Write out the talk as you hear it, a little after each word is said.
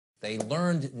They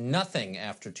learned nothing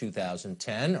after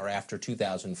 2010 or after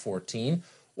 2014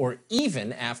 or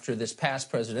even after this past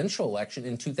presidential election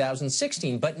in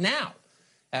 2016. But now,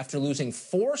 after losing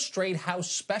 4 straight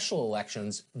House special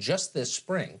elections just this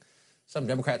spring, some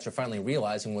Democrats are finally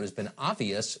realizing what has been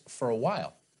obvious for a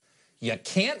while. You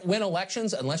can't win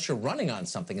elections unless you're running on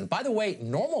something. And by the way,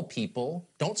 normal people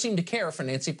don't seem to care for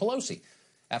Nancy Pelosi.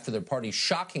 After their party's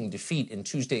shocking defeat in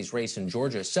Tuesday's race in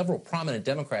Georgia, several prominent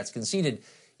Democrats conceded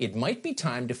it might be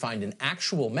time to find an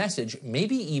actual message,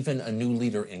 maybe even a new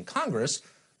leader in Congress,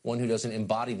 one who doesn't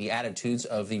embody the attitudes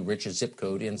of the richest zip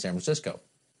code in San Francisco.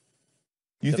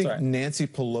 You think Nancy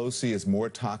Pelosi is more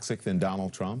toxic than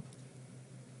Donald Trump?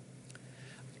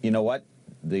 You know what?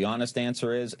 The honest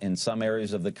answer is, in some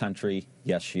areas of the country,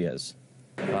 yes, she is.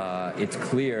 It's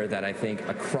clear that I think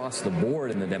across the board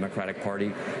in the Democratic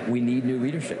Party, we need new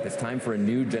leadership. It's time for a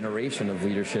new generation of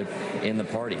leadership in the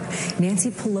party. Nancy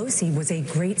Pelosi was a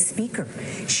great speaker.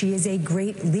 She is a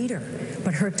great leader,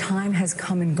 but her time has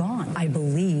come and gone. I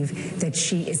believe that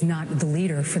she is not the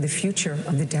leader for the future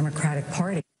of the Democratic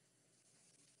Party.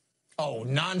 Oh,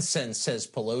 nonsense, says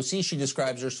Pelosi. She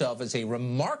describes herself as a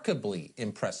remarkably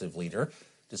impressive leader,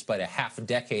 despite a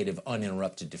half-decade of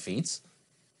uninterrupted defeats.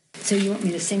 So you want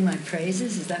me to sing my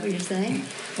praises? Is that what you're saying?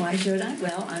 Why should I?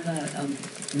 Well, I'm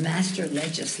a master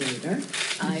legislator.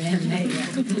 I am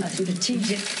a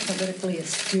strategic, politically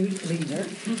astute leader.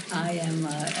 I am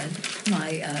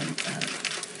my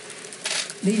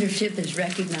leadership is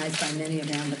recognized by many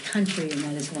around the country, and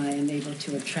that is why I'm able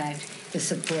to attract the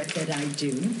support that I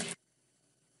do.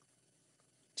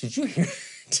 Did you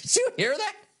hear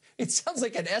that? It sounds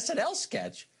like an SNL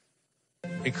sketch.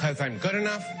 Because I'm good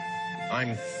enough,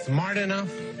 I'm smart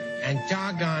enough, and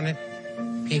doggone it,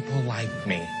 people like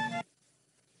me.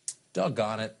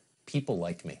 Doggone it, people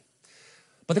like me.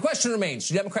 But the question remains,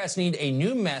 do Democrats need a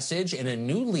new message and a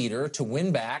new leader to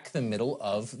win back the middle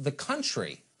of the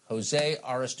country? Jose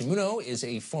Aristimuno is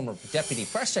a former deputy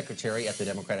press secretary at the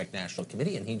Democratic National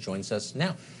Committee, and he joins us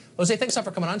now. Jose, thanks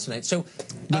for coming on tonight. So,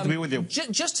 good to be with you.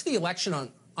 Just to the election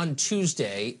on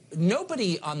Tuesday,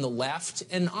 nobody on the left,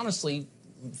 and honestly,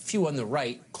 few on the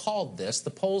right, called this.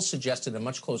 The polls suggested a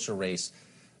much closer race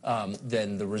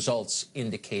than the results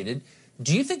indicated.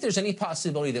 Do you think there's any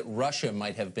possibility that Russia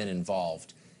might have been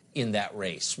involved in that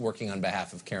race, working on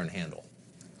behalf of Karen Handel?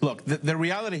 Look, the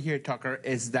reality here, Tucker,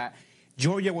 is that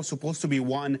Georgia was supposed to be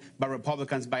won by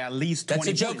Republicans by at least 20 points.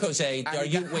 That's a joke, points. Jose.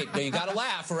 Wait, no, you got to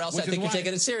laugh, or else I think you're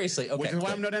taking it seriously. Okay, which is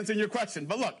why I'm not answering your question.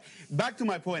 But look, back to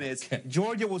my point is,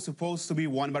 Georgia was supposed to be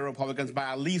won by Republicans by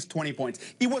at least 20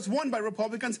 points. It was won by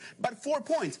Republicans by 4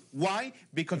 points. Why?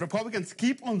 Because Republicans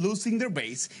keep on losing their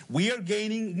base. We are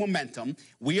gaining momentum.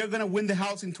 We are going to win the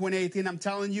House in 2018. I'm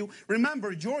telling you.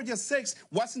 Remember, Georgia 6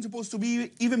 wasn't supposed to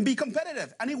even be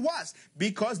competitive, and it was,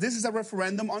 because this is a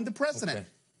referendum on the president. Okay.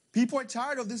 People are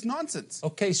tired of this nonsense.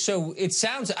 Okay, so it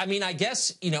sounds, I mean, I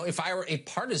guess, you know, if I were a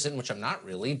partisan, which I'm not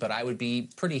really, but I would be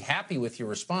pretty happy with your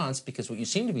response, because what you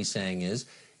seem to be saying is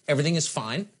everything is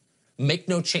fine, make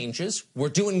no changes, we're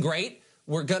doing great,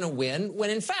 we're going to win, when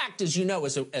in fact, as you know,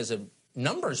 as a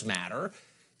numbers matter,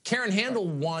 Karen Handel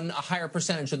won a higher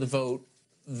percentage of the vote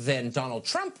than Donald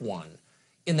Trump won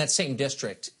in that same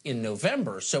district in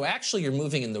November. So actually you're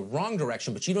moving in the wrong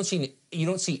direction, but you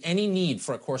don't see any need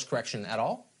for a course correction at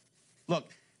all? Look,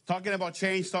 talking about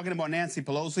change, talking about Nancy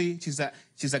Pelosi,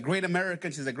 she's a great American,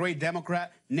 she's a great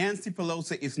Democrat. Nancy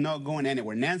Pelosi is not going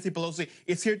anywhere. Nancy Pelosi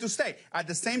is here to stay. At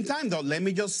the same time, though, let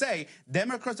me just say,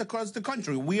 Democrats across the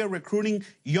country, we are recruiting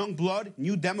young blood,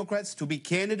 new Democrats to be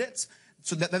candidates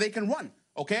so that they can run.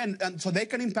 Okay, and so they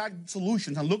can impact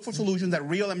solutions and look for solutions that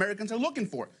real Americans are looking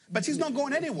for. But she's not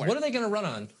going anywhere. What are they going to run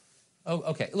on? Oh,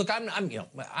 okay. Look,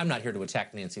 I'm not here to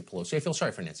attack Nancy Pelosi. I feel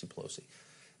sorry for Nancy Pelosi.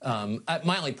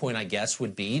 My only point, I guess,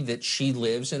 would be that she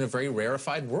lives in a very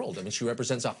rarefied world. I mean, she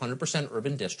represents a 100%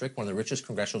 urban district, one of the richest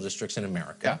congressional districts in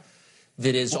America. Yeah.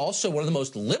 That is also one of the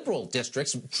most liberal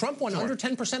districts. Trump won under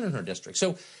 10% in her district.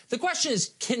 So the question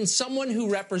is, can someone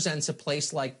who represents a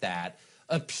place like that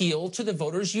appeal to the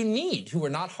voters you need, who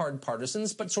are not hard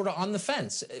partisans, but sort of on the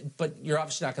fence? But you're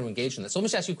obviously not going to engage in this. So let me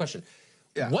just ask you a question.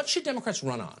 Yeah. What should Democrats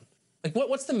run on? Like,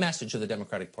 what's the message of the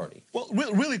Democratic Party? Well,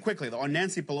 really quickly, though, on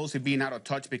Nancy Pelosi being out of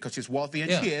touch because she's wealthy, and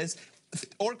she is,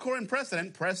 our current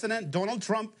President Donald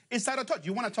Trump, is out of touch.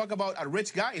 You want to talk about a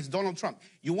rich guy? It's Donald Trump.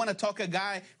 You want to talk a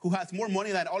guy who has more money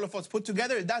than all of us put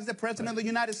together? That's the President of the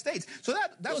United States. So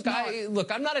that's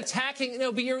look, I'm not attacking,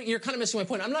 no, but you're kind of missing my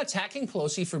point. I'm not attacking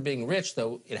Pelosi for being rich,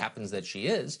 though it happens that she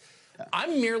is.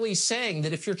 I'm merely saying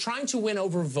that if you're trying to win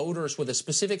over voters with a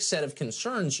specific set of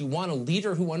concerns, you want a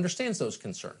leader who understands those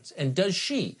concerns. And does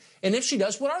she? And if she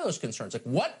does, what are those concerns? Like,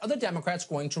 what are the Democrats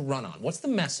going to run on? What's the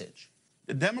message?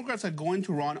 The Democrats are going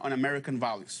to run on American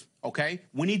values, okay?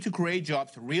 We need to create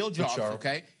jobs, real jobs,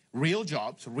 okay? Real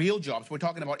jobs, real jobs. We're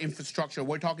talking about infrastructure.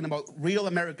 We're talking about real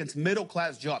Americans,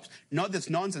 middle-class jobs, not this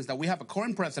nonsense that we have a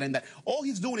current president that all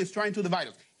he's doing is trying to divide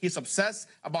us. He's obsessed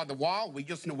about the wall. We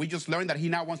just learned that he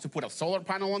now wants to put a solar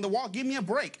panel on the wall. Give me a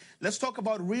break. Let's talk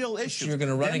about real issues. So you're going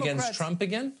to run against Trump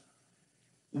again?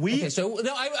 Okay, so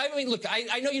no, I mean, look,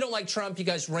 I know you don't like Trump. You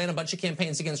guys ran a bunch of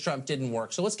campaigns against Trump, didn't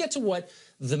work. So let's get to what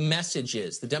the message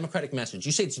is, the Democratic message.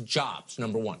 You say it's jobs,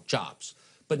 number one, jobs,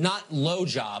 but not low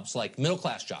jobs like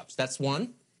middle-class jobs. That's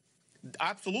one.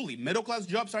 Absolutely. Middle-class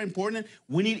jobs are important.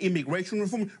 We need immigration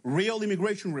reform, real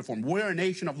immigration reform. We're a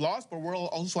nation of laws, but we're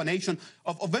also a nation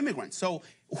of immigrants. So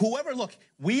whoever, look,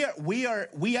 we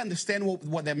understand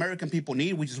what the American people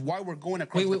need, which is why we're going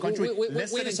across the country. Wait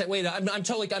a second. Wait, I'm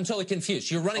totally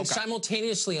confused. You're running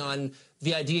simultaneously on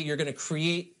the idea you're going to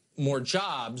create more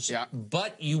jobs,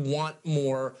 but you want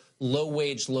more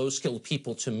low-wage, low-skilled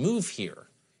people to move here.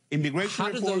 Immigration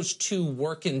reform. How do those two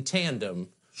work in tandem?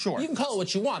 Sure. You can call it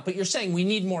what you want, but you're saying we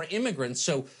need more immigrants,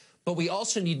 but we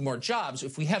also need more jobs.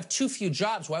 If we have too few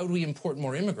jobs, why would we import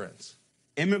more immigrants?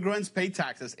 Immigrants pay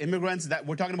taxes. Immigrants, that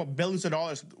we're talking about billions of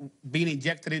dollars being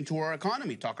injected into our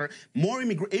economy, Tucker. More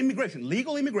immigration,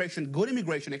 legal immigration, good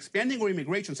immigration, expanding our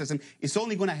immigration system is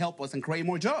only going to help us and create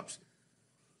more jobs.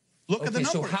 Look at the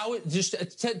numbers. So how,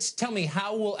 just tell me,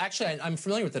 how will, actually, I'm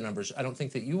familiar with the numbers. I don't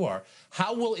think that you are.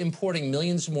 How will importing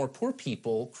millions more poor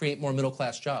people create more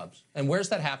middle-class jobs? And where's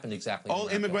that happened exactly? All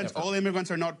immigrants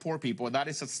are not poor people. That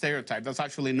is a stereotype. That's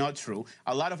actually not true.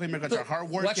 A lot of immigrants are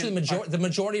hardworking. Well, actually, the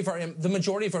majority of our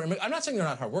immigrants, I'm not saying they're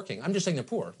not hardworking. I'm just saying they're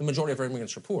poor. The majority of our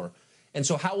immigrants are poor. And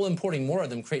so how will importing more of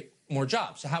them create more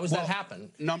jobs? How has that happened?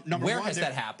 Where has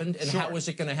that happened, and how is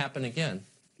it going to happen again?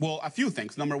 Well, a few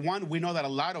things. Number one, we know that a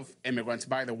lot of immigrants,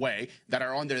 by the way, that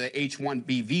are under the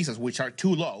H-1B visas, which are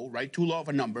too low, right? Too low of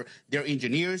a number. They're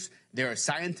engineers, they're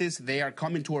scientists, they are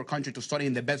coming to our country to study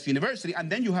in the best university.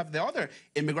 And then you have the other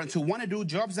immigrants who want to do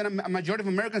jobs that a majority of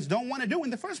Americans don't want to do in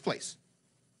the first place.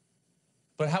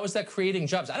 But how is that creating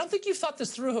jobs? I don't think you've thought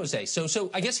this through, Jose.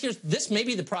 So I guess this may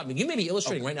be the problem. You may be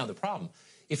illustrating right now the problem.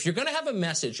 If you're going to have a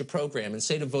message, a program, and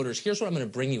say to voters, here's what I'm going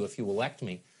to bring you if you elect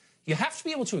me, you have to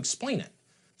be able to explain it.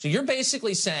 So you're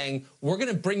basically saying, we're going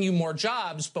to bring you more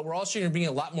jobs, but we're also going to bring you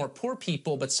a lot more poor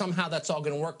people, but somehow that's all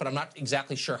going to work, but I'm not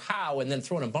exactly sure how, and then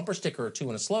throw in a bumper sticker or two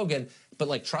and a slogan, but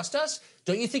like, trust us?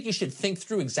 Don't you think you should think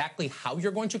through exactly how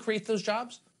you're going to create those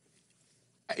jobs?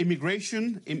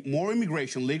 More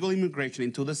immigration, legal immigration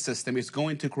into the system is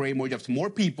going to create more jobs. More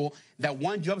people that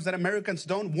want jobs that Americans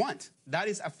don't want. That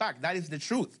is a fact. That is the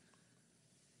truth.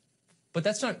 But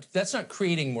that's not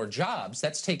creating more jobs.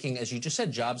 That's taking, as you just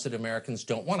said, jobs that Americans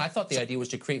don't want. I thought the idea was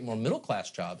to create more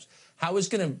middle-class jobs. How is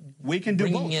going to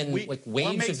bring in like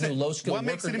waves of new low-skilled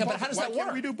workers? Yeah, but how does that work? Why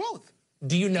can't we do both?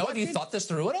 Do you know? Have you thought this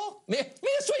through at all? Me, that's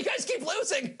why you guys keep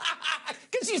losing.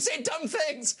 Because you say dumb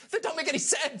things that don't make any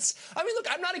sense. I mean, look,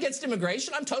 I'm not against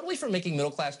immigration. I'm totally for making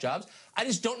middle-class jobs. I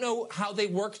just don't know how they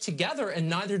work together, and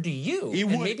neither do you.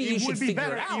 Maybe you should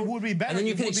figure it out. It would be better. And then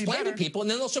you can explain to people, and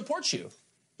then they'll support you.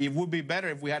 It would be better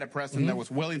if we had a president that was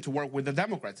willing to work with the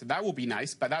Democrats. That would be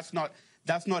nice, but that's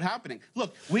not happening.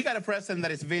 Look, we got a president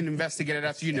that is being investigated,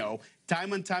 as you know,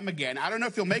 time and time again. I don't know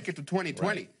if he'll make it to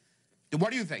 2020. Right. What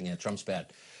do you think? Yeah, Trump's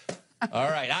bad. All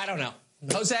right, I don't know.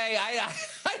 Jose, I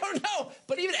don't know.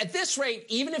 But even at this rate,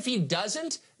 even if he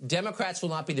doesn't, Democrats will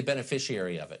not be the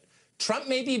beneficiary of it. Trump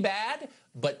may be bad,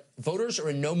 but voters are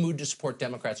in no mood to support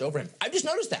Democrats over him. I've just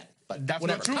noticed that. But that's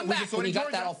whatever. Not true. Come back when you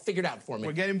got that all figured out for me.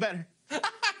 We're getting better.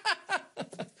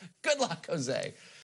 Good luck, Jose.